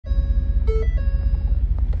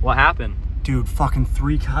What happened? Dude, fucking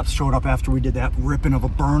 3 cops showed up after we did that ripping of a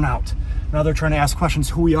burnout. Now they're trying to ask questions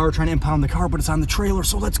who we are, trying to impound the car, but it's on the trailer,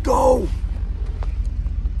 so let's go!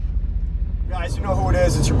 Guys, you know who it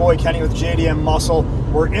is. It's your boy Kenny with Jdm Muscle.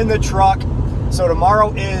 We're in the truck. So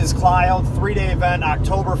tomorrow is Clio, 3-day event,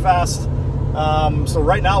 Oktoberfest. So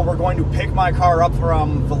right now we're going to pick my car up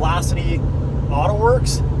from Velocity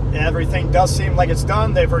Autoworks. Everything does seem like it's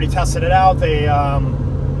done. They've already tested it out. They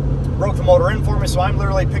broke the motor in for me, so I'm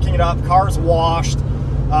literally picking it up. Car's washed.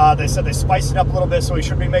 They said they spiced it up a little bit, so we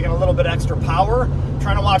should be making a little bit extra power.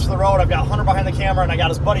 Trying to watch the road. I've got Hunter behind the camera, and I got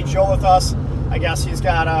his buddy Joe with us. I guess he's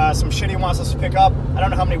got some shit he wants us to pick up. I don't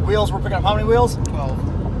know how many wheels we're picking up. How many wheels?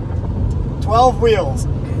 12 wheels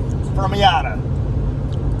for a Miata.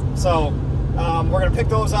 So we're going to pick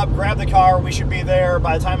those up, grab the car. We should be there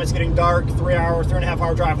by the time it's getting dark. 3.5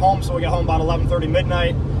 hour drive home, so we get home about 11:30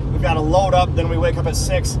 midnight. We've got to load up, then we wake up at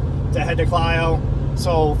 6 to head to Clio.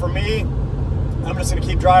 So for me, I'm just going to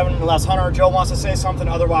keep driving unless Hunter or Joe wants to say something.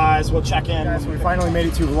 Otherwise, we'll check in. Guys, we finally made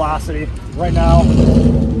it to Velocity. Right now,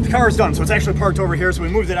 the car is done, so it's actually parked over here, so we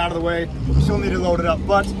moved it out of the way. We still need to load it up,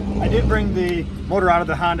 but I did bring the motor out of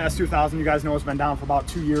the Honda S13. You guys know it's been down for about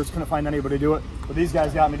 2 years. Couldn't find anybody to do it, but these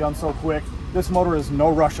guys got me done so quick. This motor is no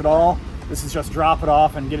rush at all. This is just drop it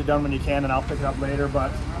off and get it done when you can, and I'll pick it up later.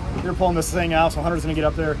 But you're pulling this thing out, so Hunter's going to get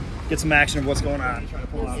up there, get some action of what's going on. Trying to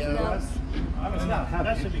pull it out.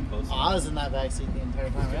 That should be close. I was in that back seat the entire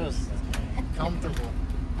time. It was comfortable.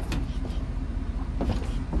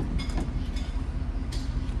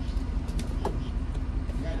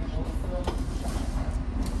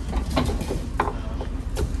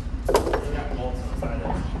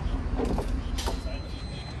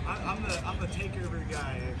 I'm the takeover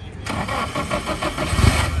guy.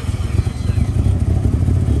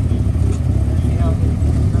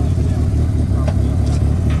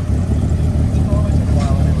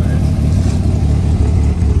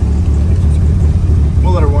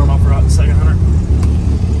 We'll let her warm up for a second, Hunter.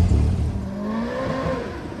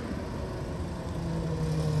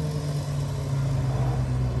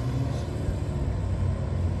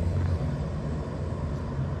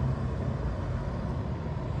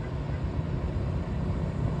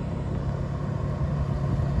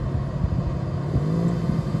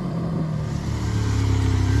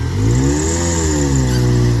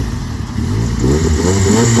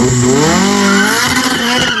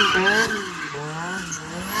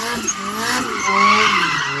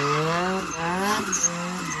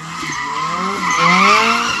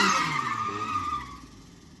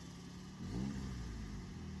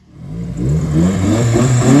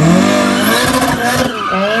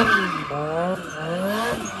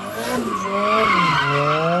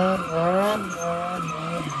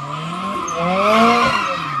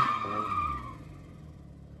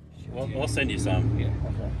 We'll send you some. Yeah.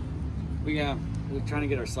 Okay. We're trying to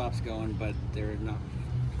get our stops going, but they're not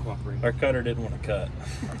cooperating. Our cutter didn't want to cut.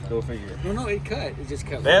 Go figure. No, it cut. It just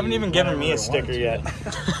cut. They haven't even given me a sticker yet. Week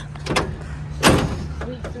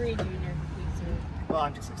 3, Junior. Well,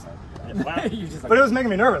 I'm just excited. But it was making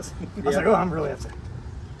me nervous. I was like, oh, I'm really upset.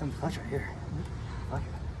 I'm clutch right here. Fuck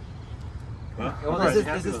it. Huh? Well,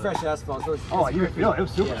 this is fresh asphalt. So Oh, you feel it. It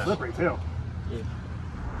was super slippery, too. Yeah.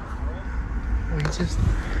 We just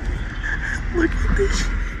look at this.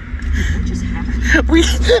 What just happened? I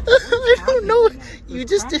don't know. You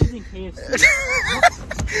just did.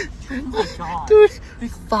 Oh my God. Dude,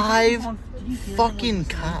 5 fucking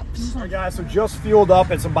cops. Alright guys, so just fueled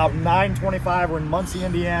up. It's about 9:25. We're in Muncie,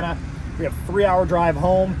 Indiana. We have a 3-hour drive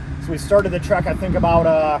home. So we started the trek, I think,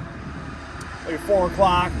 about maybe 4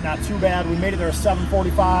 o'clock. Not too bad. We made it there at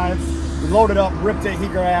 7:45. We loaded up, ripped it. He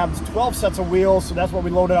grabbed 12 sets of wheels. So that's what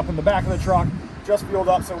we loaded up in the back of the truck. Just fueled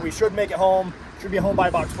up, so we should make it home. Should be home by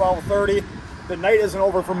about 12:30. The night isn't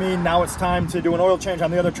over for me. Now it's time to do an oil change on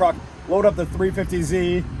the other truck, load up the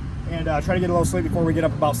 350Z, and try to get a little sleep before we get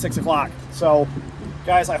up about 6 o'clock. So,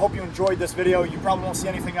 guys, I hope you enjoyed this video. You probably won't see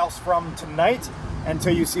anything else from tonight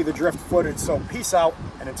until you see the drift footage. So peace out,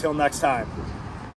 and until next time.